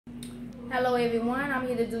Hello everyone, I'm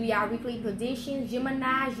here to do y'all weekly predictions.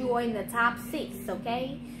 Gemini's, you are in the top 6,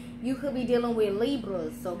 okay? You could be dealing with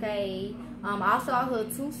Libras, okay? Also, I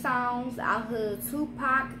heard 2 songs. I heard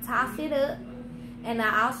Tupac, Toss It Up. And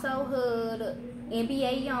I also heard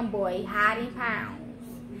NBA Youngboy, Hiding Pounds.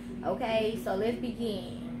 Okay, so let's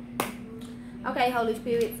begin. Okay, Holy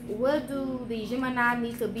Spirit, what do the Gemini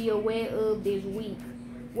need to be aware of this week?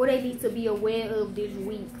 What they need to be aware of this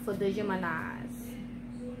week for the Geminis?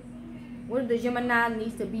 What do the Gemini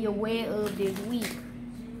needs to be aware of this week?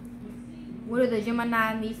 What do the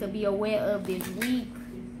Gemini needs to be aware of this week?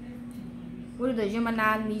 What do the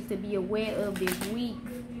Gemini needs to be aware of this week?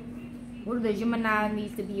 What do the Gemini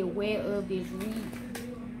needs to be aware of this week?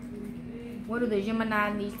 What do the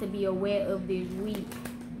Gemini needs to be aware of this week?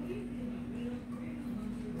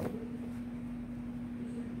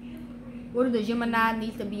 What do the Gemini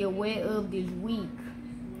needs to be aware of this week?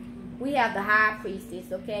 We have the High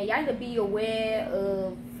Priestess, okay? Y'all need to be aware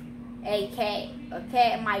of a cat. A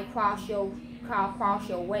cat might cross your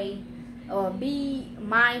way. Or be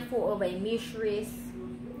mindful of a mistress.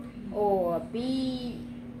 Or be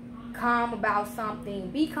calm about something.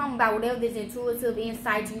 Be calm about whatever this intuitive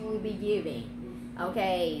insight you will be giving.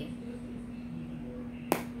 Okay?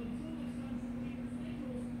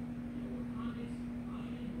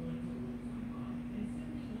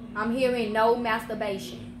 I'm hearing no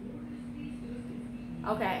masturbation.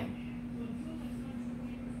 Okay.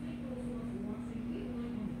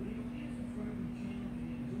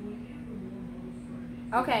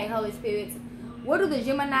 Okay, Holy Spirit. What do the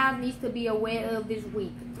Geminis need to be aware of this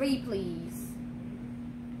week? 3, please.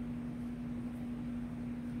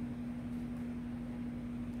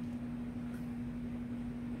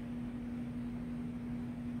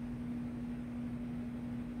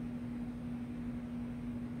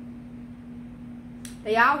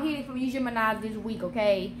 They all hearing from you Gemini this week,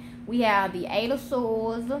 okay? We have the 8 of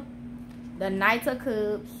Swords, the Knight of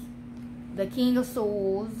Cups, the King of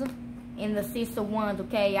Swords, and the 6 of Wands,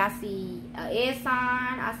 okay? I see an air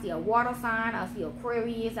sign, I see a water sign, I see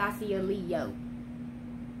Aquarius, I see a Leo.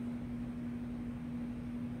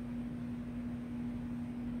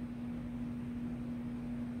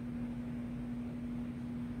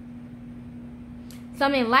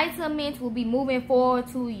 Some enlightenment will be moving forward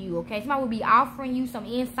to you, okay? Somebody will be offering you some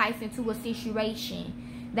insights into a situation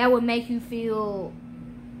that would make you feel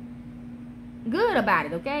good about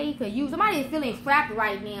it, okay? Because somebody is feeling trapped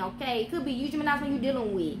right now, okay? It could be you, Gemini, what you're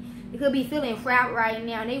dealing with. It could be feeling trapped right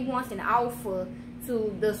now, and they want an offer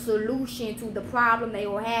to the solution to the problem they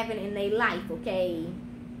were having in their life, okay?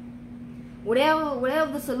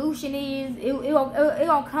 Whatever the solution is,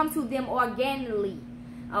 it'll come to them organically,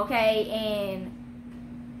 okay? And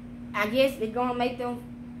I guess it's gonna make them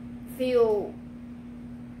feel,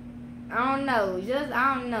 I don't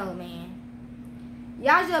know, man.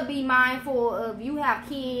 Y'all just be mindful of, you have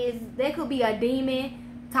kids, there could be a demon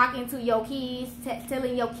talking to your kids,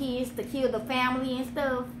 telling your kids to kill the family and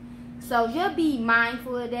stuff. So just be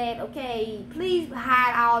mindful of that, okay? Please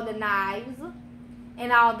hide all the knives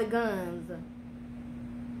and all the guns.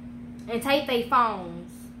 And take their phones.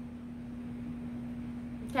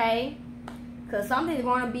 Okay? Because something's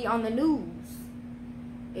going to be on the news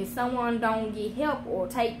if someone don't get help or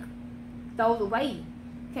take those away.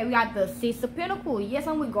 Okay, we got the 6 of Pentacles. Yes,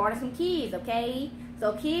 I'm regarding some kids, okay?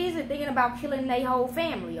 So kids are thinking about killing their whole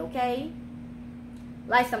family, okay?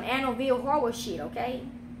 Like some Annabelle horror shit, okay?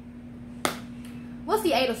 What's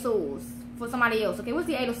the 8 of Swords for somebody else, okay? What's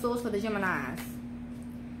the 8 of Swords for the Geminis?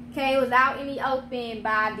 Okay, it was out in the open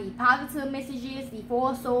by the positive messages, the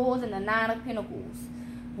 4 of Swords, and the 9 of Pentacles.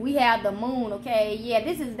 We have the Moon, okay? Yeah,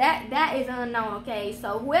 that is unknown, okay?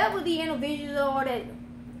 So whoever the individuals are that,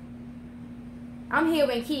 I'm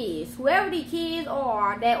hearing kids. Whoever the kids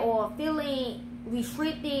are that are feeling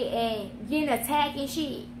restricted and getting attacked and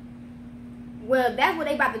shit, well, that's what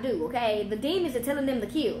they about to do, okay? The demons are telling them to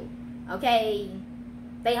kill, okay?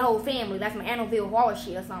 They whole family, like some Annabelle horror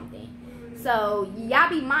shit or something. So y'all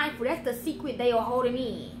be mindful. That's the secret they are holding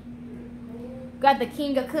in. Got the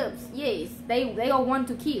King of Cups. Yes, they are one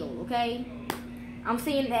to kill, okay? I'm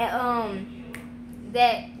seeing that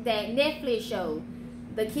that Netflix show,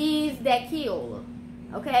 The Kids That Kill,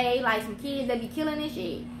 okay? Like some kids that be killing and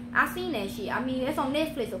shit. I seen that shit. I mean, it's on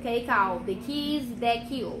Netflix, okay? Called The Kids That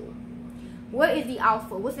Kill. What is the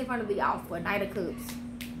offer? What's in front of the offer? Knight of Cups.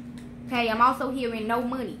 Okay, I'm also hearing no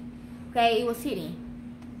money. Okay, it was hitting.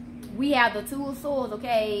 We have the 2 of Swords,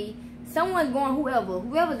 okay? Someone's going,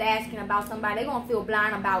 whoever's asking about somebody, they're going to feel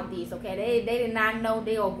blind about this, okay? They did not know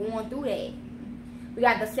they are going through that. We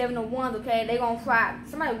got the 7 of Wands, okay? They're going to try,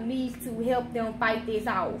 somebody needs to help them fight this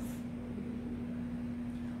off.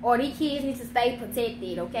 or these kids need to stay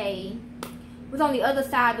protected, okay? What's on the other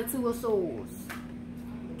side of the Two of Swords?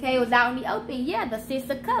 Okay, it was out in the open. Yeah, the Six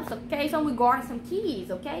of Cups, okay? So we guarding some kids,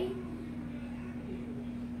 okay?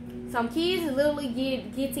 Some kids literally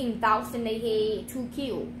getting thoughts in their head to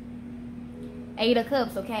kill. Eight of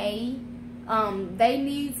Cups, okay? They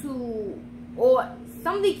need to, or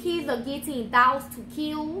some of the kids are getting thoughts to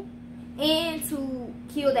kill and to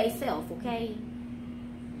kill themselves, okay?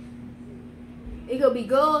 It could be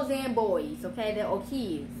girls and boys, okay? Or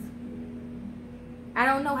kids. I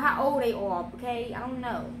don't know how old they are, okay? I don't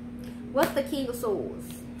know. What's the King of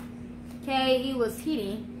Swords? Okay, it was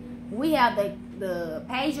hidden. We have the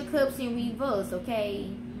Page of Cups in reverse, okay?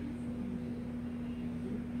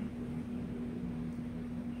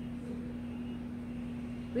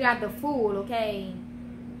 We got the Fool, okay?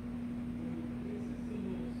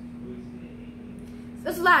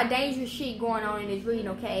 There's a lot of dangerous shit going on in this reading,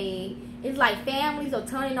 okay? It's like families are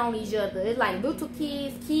turning on each other. It's like little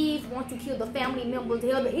kids want to kill the family members.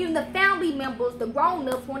 Hell, even the family members, the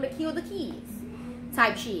grown-ups, want to kill the kids.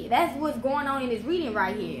 Type shit. That's what's going on in this reading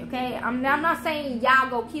right here, okay? I'm not saying y'all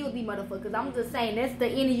go kill these motherfuckers. I'm just saying that's the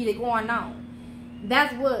energy that's going on.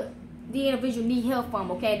 That's what the individual need help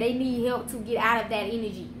from, okay? They need help to get out of that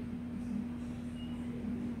energy.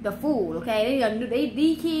 The Fool, okay?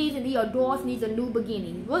 These kids and these adults need a new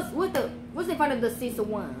beginning. What's in front of the Six of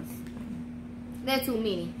Wands? That's too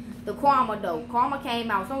many. The Karma, though. Karma came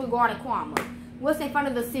out. So regarding Karma. What's in front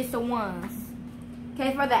of the Six of Wands?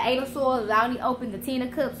 Okay, for the Eight of Swords, I only open the Ten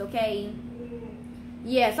of Cups, okay?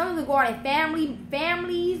 Yeah, something regarding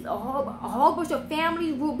families, a whole bunch of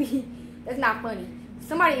families will be, that's not funny.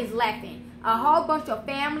 Somebody is laughing. A whole bunch of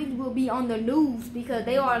families will be on the news because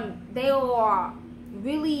they are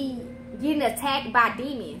really getting attacked by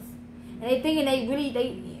demons. And they thinking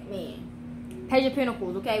man. Page of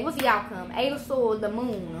Pentacles, okay? What's the outcome? Eight of Swords, the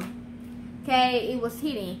Moon. Okay, it was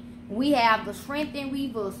hidden. We have the Strength in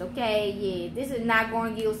reverse, okay? Yeah, this is not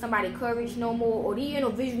going to give somebody courage no more. Or the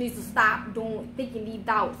individual needs to stop thinking these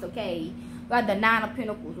thoughts, okay? We got the Nine of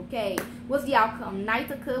Pentacles, okay? What's the outcome? Knight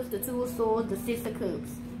of Cups, the Two of Swords, the Six of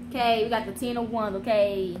Cups. Okay, we got the Ten of Wands,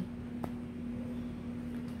 okay?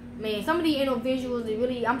 Man, some of the individuals,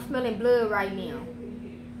 I'm smelling blood right now.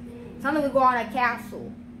 Something we go on a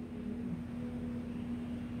castle.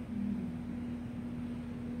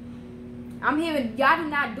 I'm hearing y'all do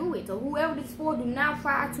not do it. So whoever this is for, do not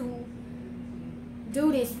try to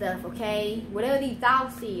do this stuff, okay? Whatever these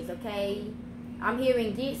thoughts is, okay? I'm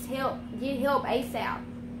hearing get help ASAP.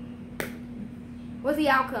 What's the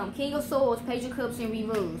outcome? King of Swords, Page of Cups in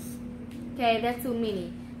reverse. Okay, that's too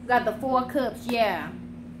many. We got the Four of Cups, yeah.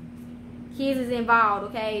 Kids is involved,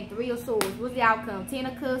 okay? Three of Swords. What's the outcome? Ten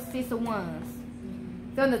of Cups, Six of Wands.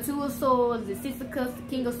 From the Two of Swords, the Six of Cups, the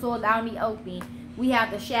King of Swords out in the open. We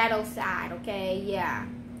have the shadow side, okay? Yeah.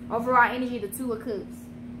 Overall energy, the Two of Cups.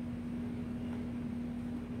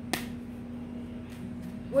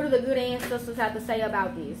 What do the good ancestors have to say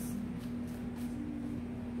about this?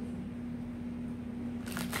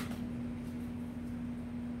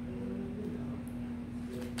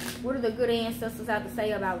 What do the good ancestors have to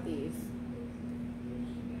say about this?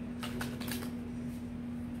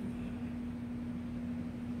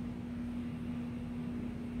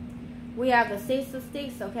 We have the Six of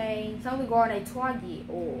Sticks, okay? Some regarding a target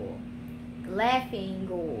or laughing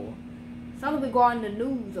or something regarding the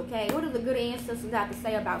news, okay? What do the good ancestors have to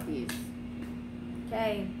say about this?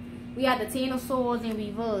 Okay? We have the Ten of Swords in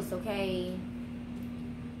reverse, okay?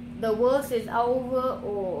 The worst is over,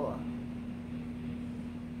 or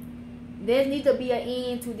there needs to be an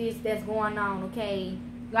end to this that's going on, okay?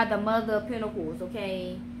 We got the Mother of Pentacles,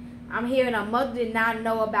 okay? I'm hearing a mother did not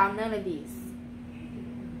know about none of this.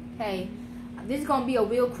 Okay, this is going to be a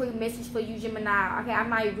real quick message for you, Gemini. Okay, I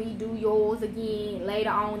might redo yours again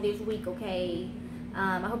later on this week, okay?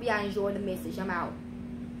 I hope y'all enjoyed the message. I'm out.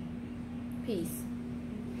 Peace.